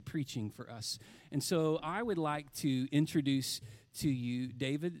preaching for us. And so I would like to introduce to you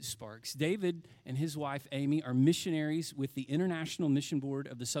David Sparks. David and his wife, Amy, are missionaries with the International Mission Board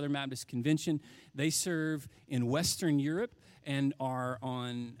of the Southern Baptist Convention. They serve in Western Europe and are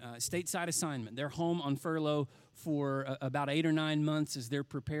on stateside assignment. They're home on furlough for about 8 or 9 months as they're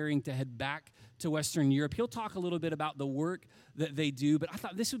preparing to head back to Western Europe. He'll talk a little bit about the work that they do, but I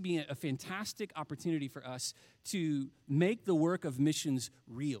thought this would be a fantastic opportunity for us to make the work of missions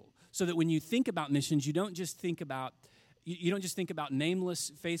real, so that when you think about missions, you don't just think about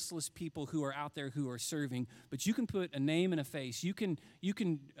nameless, faceless people who are out there who are serving, but you can put a name and a face. You can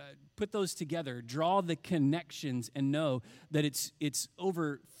put those together, draw the connections, and know that it's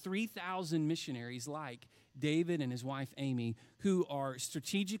over 3,000 missionaries like David and his wife Amy who are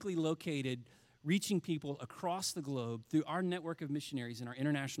strategically located, reaching people across the globe through our network of missionaries and our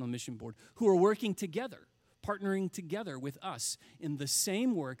International Mission Board, who are working together, partnering together with us in the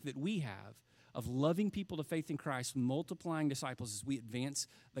same work that we have of loving people to faith in Christ, multiplying disciples as we advance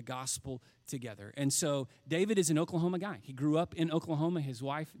the gospel together. And so David is an Oklahoma guy. He grew up in Oklahoma. His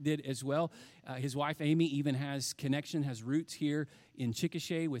wife did as well. His wife, Amy, even has roots here in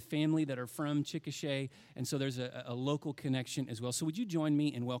Chickasha with family that are from Chickasha. And so there's a local connection as well. So would you join me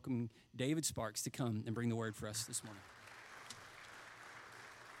in welcoming David Sparks to come and bring the word for us this morning?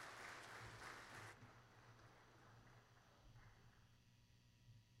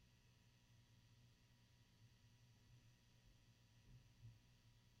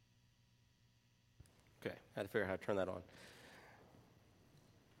 Okay, I had to figure out how to turn that on.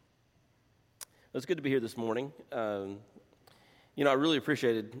 It's good to be here this morning. I really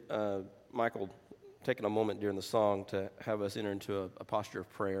appreciated Michael taking a moment during the song to have us enter into a posture of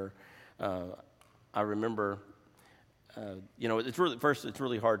prayer. I remember, it's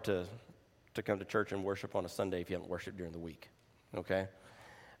really hard to come to church and worship on a Sunday if you haven't worshiped during the week, okay?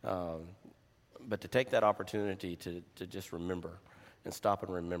 But to take that opportunity to just remember and stop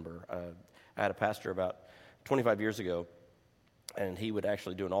and remember. I had a pastor about 25 years ago, and he would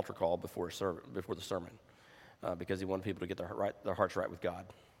actually do an altar call before the sermon because he wanted people to get their hearts right with God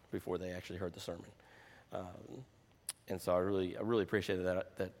before they actually heard the sermon. And so I really appreciated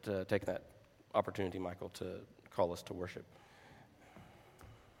that taking that opportunity, Michael, to call us to worship.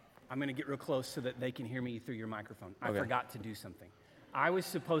 I'm going to get real close so that they can hear me through your microphone. I Okay. forgot to do something. I was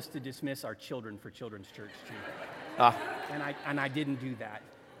supposed to dismiss our children for Children's Church, too. And I didn't do that.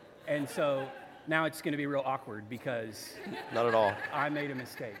 And so now it's going to be real awkward because Not at all. I made a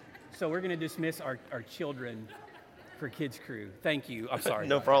mistake. So we're going to dismiss our children for Kids Crew. Thank you. I'm sorry.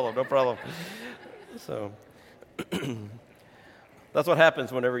 No problem. So that's what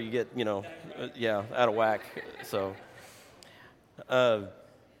happens whenever you get, out of whack. So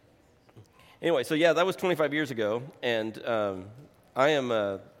anyway, that was 25 years ago, and I'm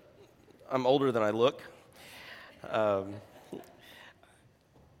older than I look.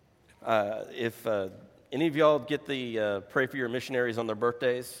 If any of y'all get the pray for your missionaries on their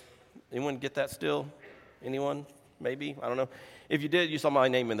birthdays, anyone get that still? Anyone? Maybe? I don't know. If you did, you saw my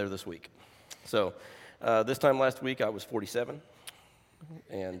name in there this week. So this time last week, I was 47,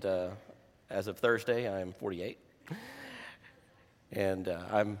 and as of Thursday, I am 48. And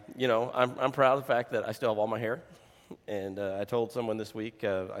I'm proud of the fact that I still have all my hair. And I told someone this week,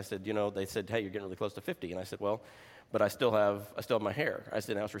 I said, they said, hey, you're getting really close to 50. And I said, well, but I still have my hair. I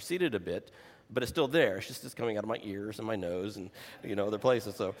said, now it's receded a bit, but it's still there. It's just coming out of my ears and my nose and, other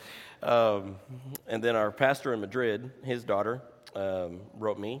places. So, and then our pastor in Madrid, his daughter,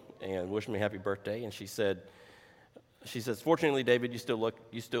 wrote me and wished me happy birthday. And she says, fortunately, David, you still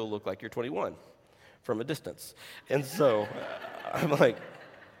look like you're 21 from a distance. And so I'm like,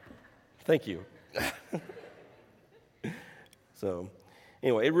 thank you. So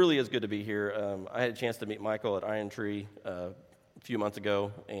anyway, it really is good to be here. I had a chance to meet Michael at Iron Tree a few months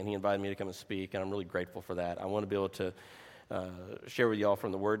ago, and he invited me to come and speak, and I'm really grateful for that. I want to be able to share with y'all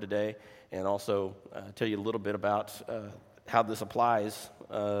from the Word today, and also tell you a little bit about how this applies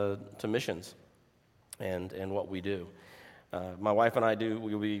to missions and what we do. My wife and I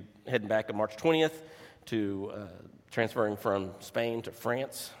we'll be heading back on March 20th to transferring from Spain to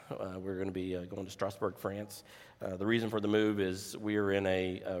France. We're going to be going to Strasbourg, France. The reason for the move is we are in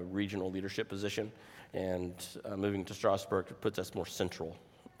a regional leadership position, and moving to Strasbourg puts us more central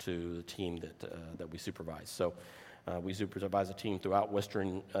to the team that we supervise. So we supervise a team throughout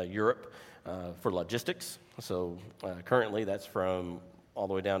Western Europe for logistics. So currently that's from all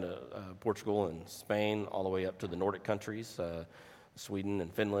the way down to Portugal and Spain, all the way up to the Nordic countries, Sweden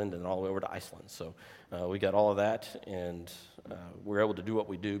and Finland, and all the way over to Iceland. So we got all of that, and we're able to do what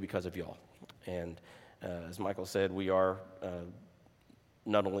we do because of y'all. And as Michael said, we are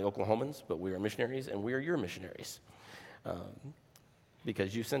not only Oklahomans, but we are missionaries, and we are your missionaries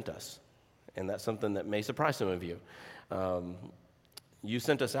because you sent us. And that's something that may surprise some of you. You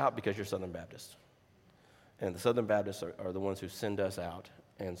sent us out because you're Southern Baptists. And the Southern Baptists are the ones who send us out.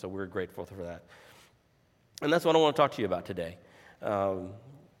 And so we're grateful for that. And that's what I want to talk to you about today.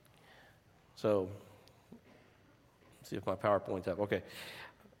 So, let's see if my PowerPoint's up. Okay.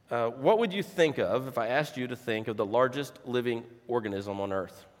 What would you think of if I asked you to think of the largest living organism on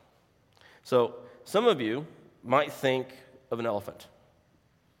earth? So, some of you might think of an elephant.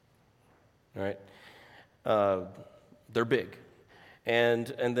 All right? They're big. And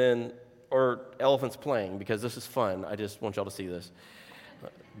then, or elephants playing, because this is fun. I just want y'all to see this.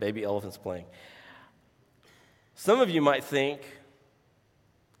 Baby elephants playing. Some of you might think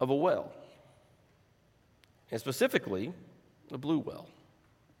of a whale, and specifically, a blue whale.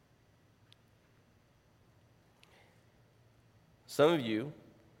 Some of you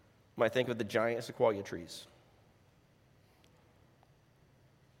might think of the giant sequoia trees.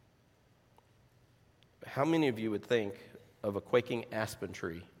 How many of you would think of a quaking aspen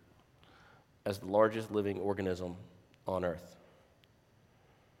tree as the largest living organism on earth?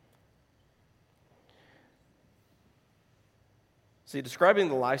 See, describing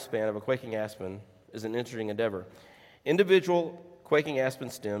the lifespan of a quaking aspen is an interesting endeavor. Individual quaking aspen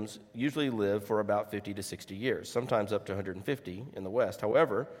stems usually live for about 50 to 60 years, sometimes up to 150 in the West.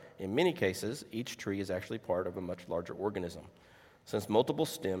 However, in many cases, each tree is actually part of a much larger organism, since multiple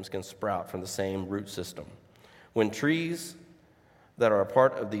stems can sprout from the same root system. When trees that are a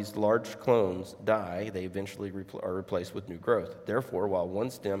part of these large clones die, they eventually are replaced with new growth. Therefore, while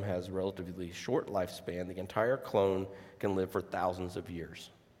one stem has a relatively short lifespan, the entire clone can live for thousands of years.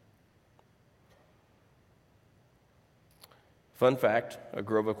 Fun fact, a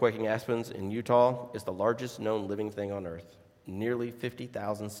grove of quaking aspens in Utah is the largest known living thing on earth. Nearly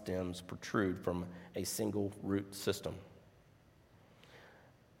 50,000 stems protrude from a single root system.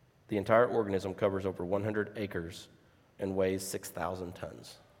 The entire organism covers over 100 acres and weighs 6,000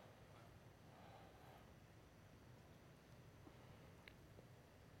 tons.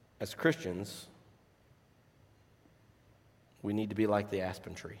 As Christians, we need to be like the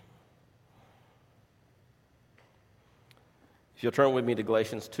aspen tree. If you'll turn with me to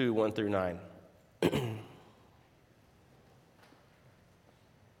Galatians 2, 1 through 9.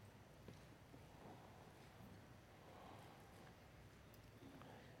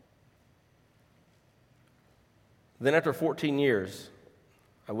 Then after 14 years,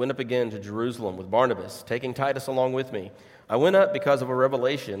 I went up again to Jerusalem with Barnabas, taking Titus along with me. I went up because of a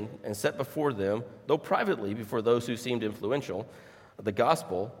revelation and set before them, though privately before those who seemed influential, the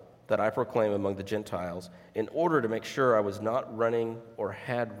gospel that I proclaim among the Gentiles, in order to make sure I was not running or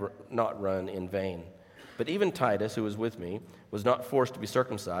had not run in vain. But even Titus, who was with me, was not forced to be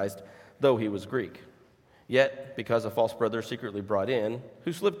circumcised, though he was Greek. Yet, because a false brother secretly brought in,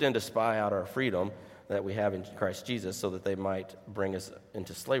 who slipped in to spy out our freedom that we have in Christ Jesus, so that they might bring us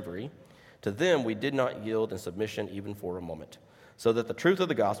into slavery, to them we did not yield in submission even for a moment, so that the truth of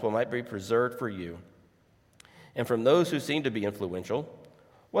the gospel might be preserved for you. And from those who seemed to be influential,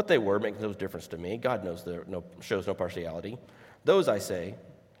 what they were makes no difference to me. God shows no partiality. Those, I say,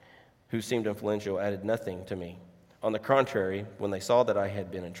 who seemed influential added nothing to me. On the contrary, when they saw that I had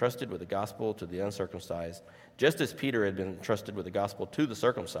been entrusted with the gospel to the uncircumcised, just as Peter had been entrusted with the gospel to the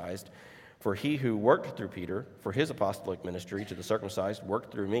circumcised, for he who worked through Peter for his apostolic ministry to the circumcised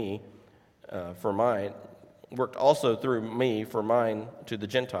worked also through me for mine to the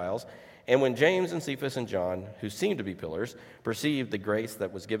Gentiles. And when James and Cephas and John, who seemed to be pillars, perceived the grace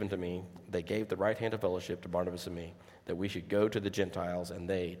that was given to me, they gave the right hand of fellowship to Barnabas and me, that we should go to the Gentiles and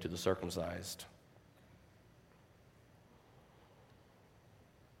they to the circumcised.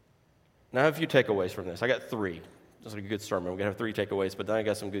 Now I have a few takeaways from this. I got three. This is a good sermon. We're going to have three takeaways, but then I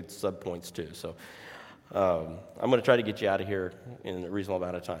got some good subpoints too. So I'm going to try to get you out of here in a reasonable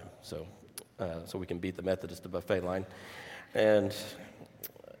amount of time, so we can beat the Methodist buffet line. And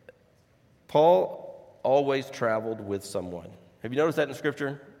Paul always traveled with someone. Have you noticed that in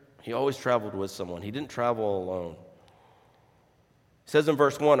Scripture? He always traveled with someone. He didn't travel alone. It says in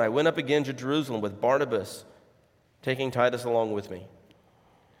verse 1, I went up again to Jerusalem with Barnabas, taking Titus along with me.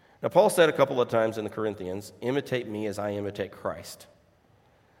 Now, Paul said a couple of times in the Corinthians, imitate me as I imitate Christ.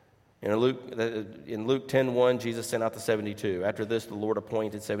 In Luke 10:1, Jesus sent out the 72. After this, the Lord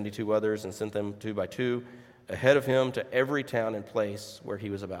appointed 72 others and sent them 2 by 2 ahead of him to every town and place where he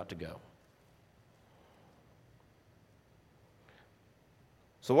was about to go.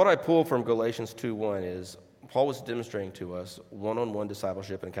 So what I pull from Galatians 2:1 is Paul was demonstrating to us one-on-one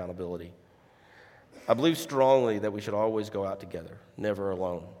discipleship and accountability. I believe strongly that we should always go out together, never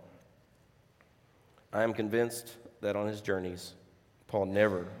alone. I am convinced that on his journeys, Paul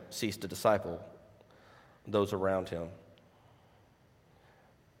never ceased to disciple those around him.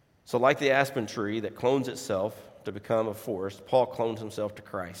 So like the aspen tree that clones itself to become a forest, Paul clones himself to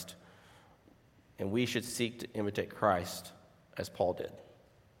Christ. And we should seek to imitate Christ as Paul did.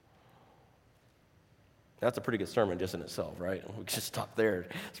 That's a pretty good sermon just in itself, right? We can just stop there.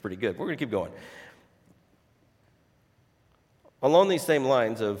 It's pretty good. We're going to keep going. Along these same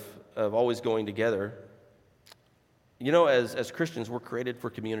lines of always going together, you know, as Christians, we're created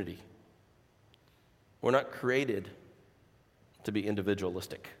for community. We're not created to be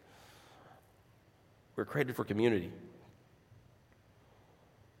individualistic. We're created for community.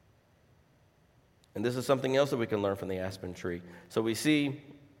 And this is something else that we can learn from the aspen tree. So we see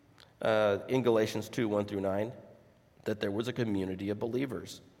in Galatians 2, 1 through 9, that there was a community of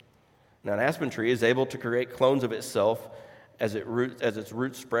believers. Now, an aspen tree is able to create clones of itself as its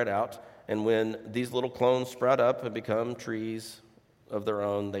roots spread out. And when these little clones sprout up and become trees of their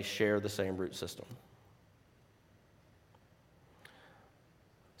own, they share the same root system.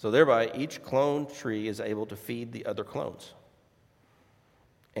 So thereby, each clone tree is able to feed the other clones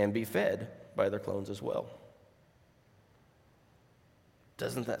and be fed by their clones as well.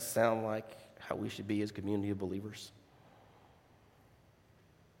 Doesn't that sound like how we should be as a community of believers?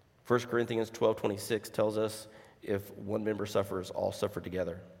 1 Corinthians 12:26 tells us, if one member suffers, all suffer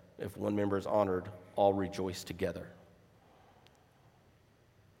together. If one member is honored, all rejoice together.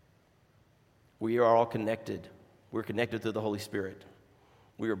 We are all connected. We're connected through the Holy Spirit.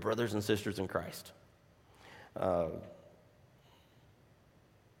 We are brothers and sisters in Christ.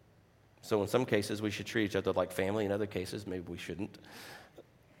 So in some cases, we should treat each other like family. In other cases, maybe we shouldn't.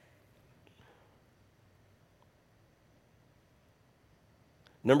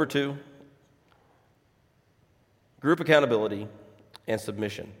 Number 2, group accountability and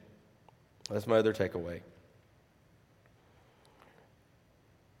submission. That's my other takeaway.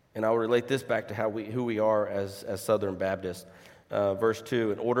 And I'll relate this back to who we are as Southern Baptists. Verse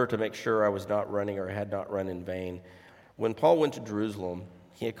 2, in order to make sure I was not running or had not run in vain. When Paul went to Jerusalem,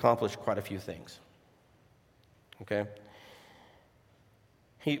 he accomplished quite a few things. Okay?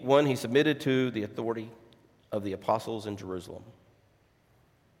 He submitted to the authority of the apostles in Jerusalem.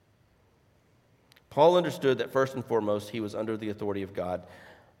 Paul understood that first and foremost, he was under the authority of God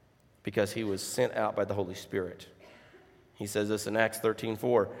because he was sent out by the Holy Spirit. He says this in Acts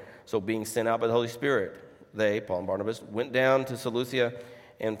 13:4. So being sent out by the Holy Spirit, they, Paul and Barnabas, went down to Seleucia,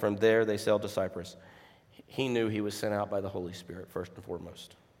 and from there they sailed to Cyprus. He knew he was sent out by the Holy Spirit first and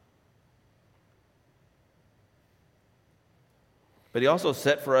foremost. But he also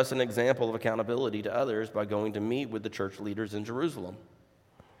set for us an example of accountability to others by going to meet with the church leaders in Jerusalem.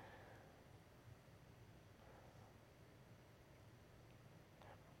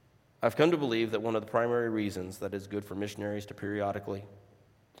 I've come to believe that one of the primary reasons that it's good for missionaries to periodically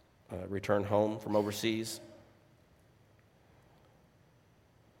return home from overseas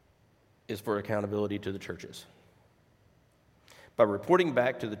is for accountability to the churches. By reporting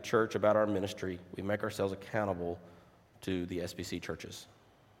back to the church about our ministry, we make ourselves accountable to the SBC churches,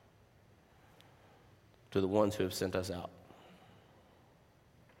 to the ones who have sent us out.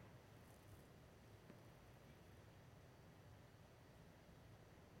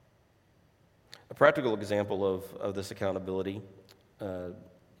 A practical example of this accountability,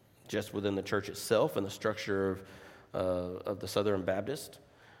 just within the church itself and the structure of the Southern Baptist,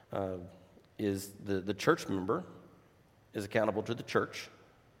 is the church member is accountable to the church,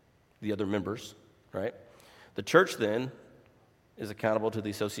 the other members, right? The church then is accountable to the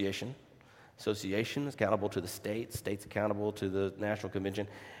association. Association is accountable to the state. State's accountable to the national convention.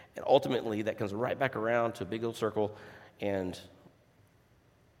 And ultimately, that comes right back around to a big old circle, and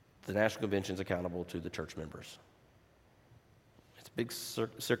the national convention is accountable to the church members. It's a big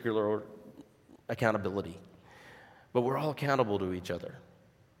circular accountability. But we're all accountable to each other.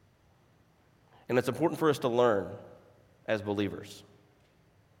 And it's important for us to learn as believers.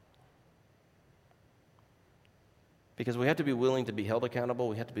 Because we have to be willing to be held accountable.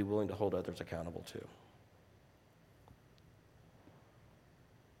 We have to be willing to hold others accountable too.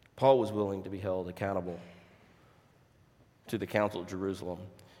 Paul was willing to be held accountable to the Council of Jerusalem,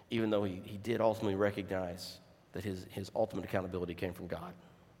 even though he did ultimately recognize that his ultimate accountability came from God.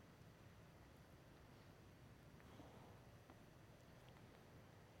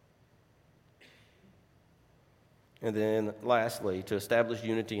 And then lastly, to establish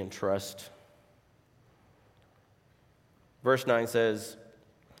unity and trust. Verse 9 says,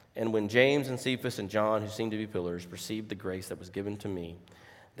 "And when James and Cephas and John, who seemed to be pillars, perceived the grace that was given to me,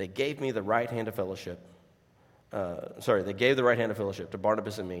 they gave the right hand of fellowship to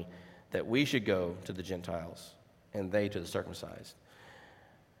Barnabas and me, that we should go to the Gentiles and they to the circumcised.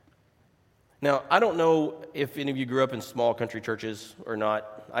 Now, I don't know if any of you grew up in small country churches or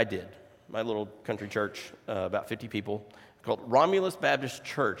not. I did. My little country church, about 50 people, called Romulus Baptist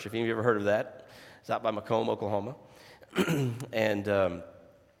Church, if any of you ever heard of that. It's out by Macomb, Oklahoma. And now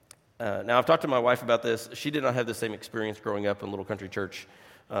I've talked to my wife about this. She did not have the same experience growing up in a little country church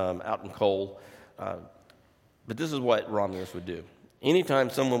out in Cole. But this is what Romulus would do. Anytime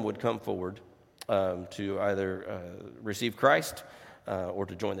someone would come forward to either receive Christ or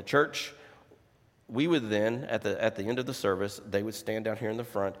to join the church, we would then, at the end of the service, they would stand down here in the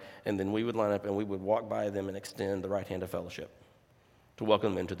front, and then we would line up and we would walk by them and extend the right hand of fellowship to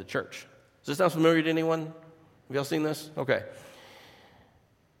welcome them into the church. Does this sound familiar to anyone? Have y'all seen this? Okay.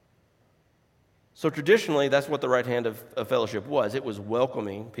 So traditionally, that's what the right hand of fellowship was. It was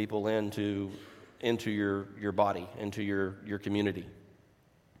welcoming people into your body, into your community.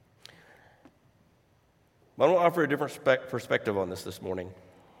 But I want to offer a different perspective on this morning.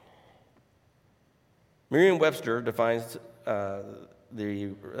 Merriam-Webster defines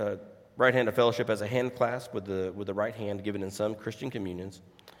the right hand of fellowship as a hand clasp with the right hand given in some Christian communions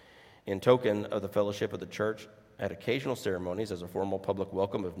in token of the fellowship of the church at occasional ceremonies as a formal public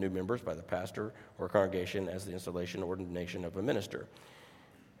welcome of new members by the pastor or congregation as the installation or ordination of a minister.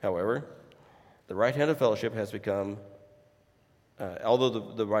 However, the right hand of fellowship has become, although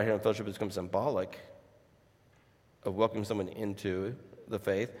the right hand of fellowship has become symbolic of welcoming someone into the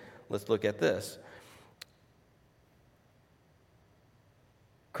faith, let's look at this.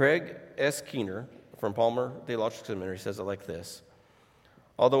 Craig S. Keener from Palmer Theological Seminary says it like this: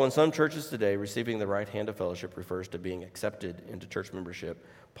 although in some churches today receiving the right hand of fellowship refers to being accepted into church membership,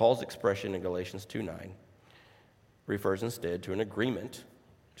 Paul's expression in Galatians 2:9 refers instead to an agreement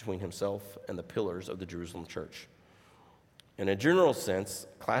between himself and the pillars of the Jerusalem church. In a general sense,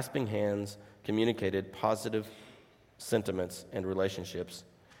 clasping hands communicated positive sentiments and relationships,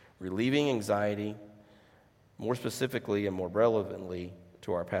 relieving anxiety. More specifically and more relevantly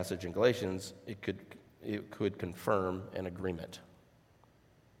to our passage in Galatians, it could confirm an agreement.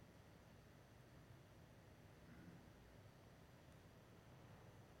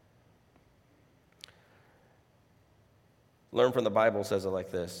 Learn from the Bible says it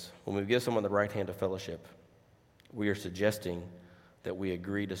like this: when we give someone the right hand of fellowship, we are suggesting that we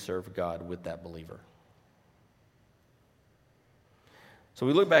agree to serve God with that believer. So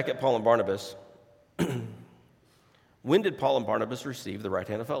we look back at Paul and Barnabas. When did Paul and Barnabas receive the right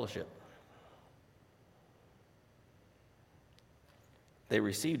hand of fellowship? They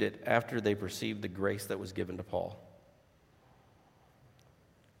received it after they perceived the grace that was given to Paul.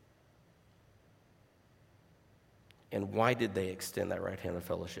 And why did they extend that right hand of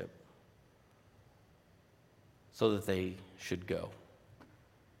fellowship? So that they should go.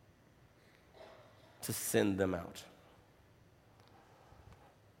 To send them out.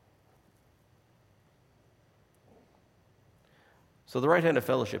 So the right hand of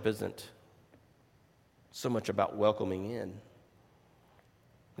fellowship isn't so much about welcoming in.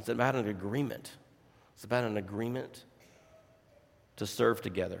 It's about an agreement. It's about an agreement to serve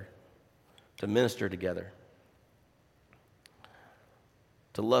together, to minister together,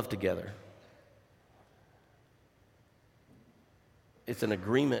 to love together. It's an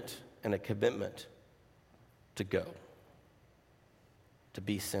agreement and a commitment to go, to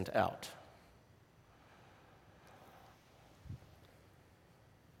be sent out.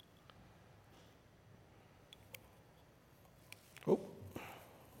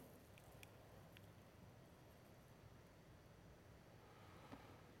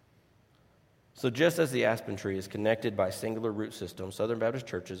 So just as the aspen tree is connected by singular root system, Southern Baptist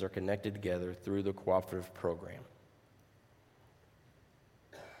churches are connected together through the cooperative program.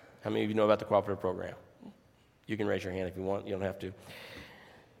 How many of you know about the cooperative program? You can raise your hand if you want. You don't have to.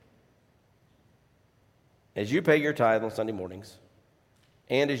 As you pay your tithe on Sunday mornings,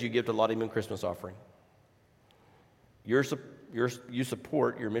 and as you give to Lottie Moon Christmas offering, you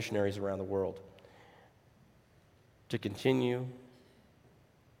support your missionaries around the world to continue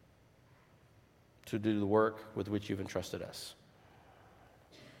to do the work with which you've entrusted us.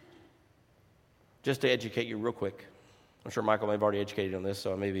 Just to educate you real quick, I'm sure Michael may have already educated you on this,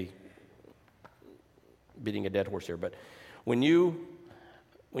 so I may be beating a dead horse here, but when you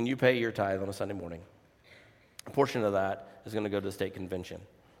pay your tithe on a Sunday morning, a portion of that is going to go to the state convention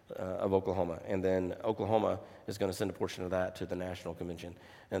of Oklahoma, and then Oklahoma is going to send a portion of that to the national convention,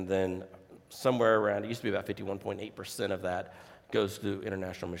 and then somewhere around, it used to be about 51.8% of that goes to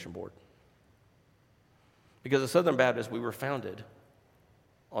International Mission Board. Because at Southern Baptist, we were founded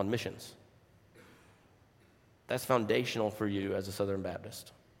on missions. That's foundational for you as a Southern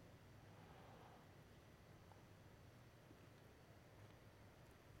Baptist.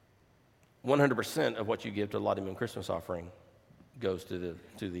 "100% of what you give to the Lottie Moon Christmas offering goes to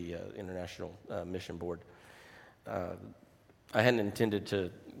the International Mission Board." I hadn't intended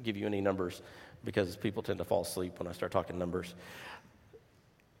to give you any numbers because people tend to fall asleep when I start talking numbers.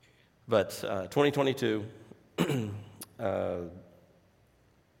 But 2022,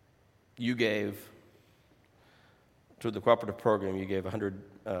 you gave to the cooperative program, you gave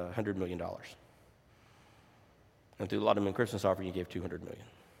 $100 million. And through the Lottie Moon Christmas offering, you gave $200 million.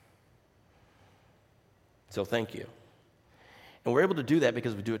 So thank you. And we're able to do that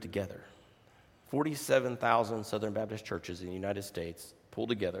because we do it together. 47,000 Southern Baptist churches in the United States pull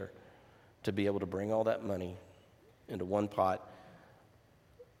together to be able to bring all that money into one pot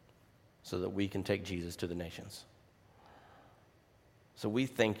so that we can take Jesus to the nations. So we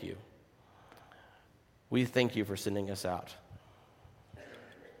thank you. We thank you for sending us out.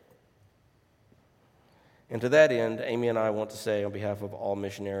 And to that end, Amy and I want to say on behalf of all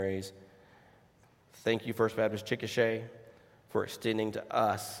missionaries, thank you, First Baptist Chickasha, for extending to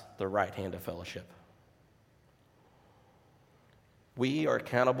us the right hand of fellowship. We are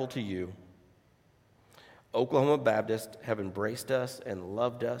accountable to you. Oklahoma Baptists have embraced us and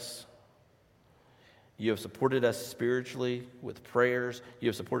loved us. You have supported us spiritually with prayers. You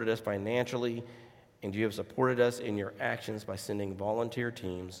have supported us financially. And you have supported us in your actions by sending volunteer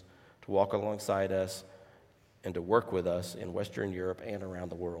teams to walk alongside us and to work with us in Western Europe and around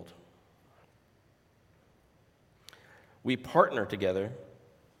the world. We partner together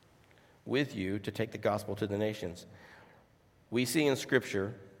with you to take the gospel to the nations. We see in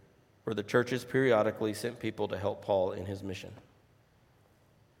Scripture where the churches periodically sent people to help Paul in his mission.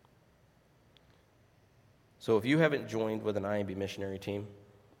 So if you haven't joined with an IMB missionary team,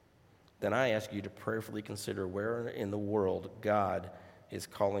 then I ask you to prayerfully consider where in the world God is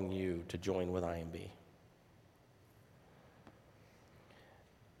calling you to join with IMB.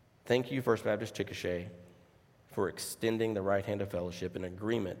 Thank you, First Baptist Chickasha, for extending the right hand of fellowship in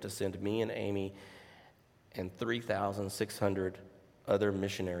agreement to send me and Amy and 3,600 other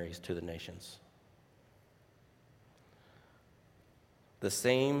missionaries to the nations. The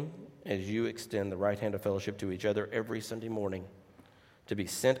same as you extend the right hand of fellowship to each other every Sunday morning to be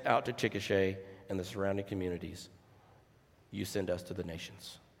sent out to Chickasha and the surrounding communities, you send us to the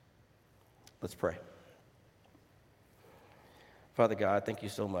nations. Let's pray. Father God, thank you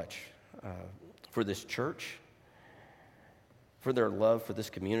so much for this church, for their love for this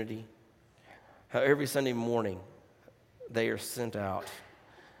community, how every Sunday morning they are sent out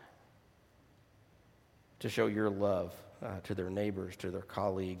to show your love to their neighbors, to their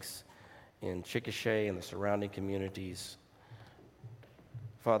colleagues in Chickasha and the surrounding communities.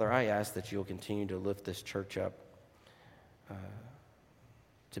 Father, I ask that you'll continue to lift this church up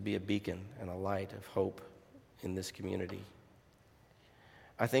to be a beacon and a light of hope in this community.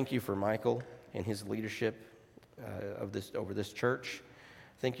 I thank you for Michael and his leadership over this church.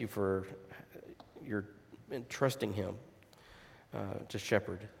 Thank you for your entrusting him to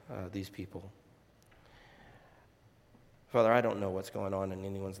shepherd these people. Father, I don't know what's going on in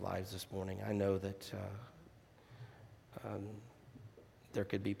anyone's lives this morning. I know that there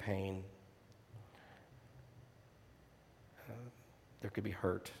could be pain. There could be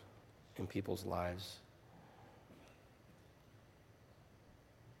hurt in people's lives.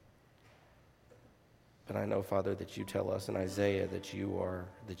 But I know, Father, that you tell us in Isaiah that you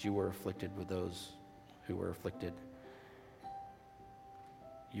were afflicted with those who were afflicted.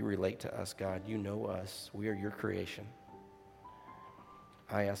 You relate to us, God. You know us. We are your creation.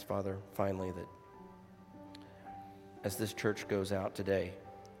 I ask, Father, finally, that as this church goes out today,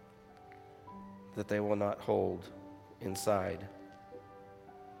 that they will not hold inside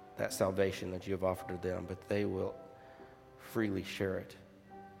that salvation that you have offered to them, but they will freely share it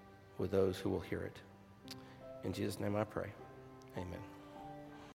with those who will hear it. In Jesus' name I pray. Amen.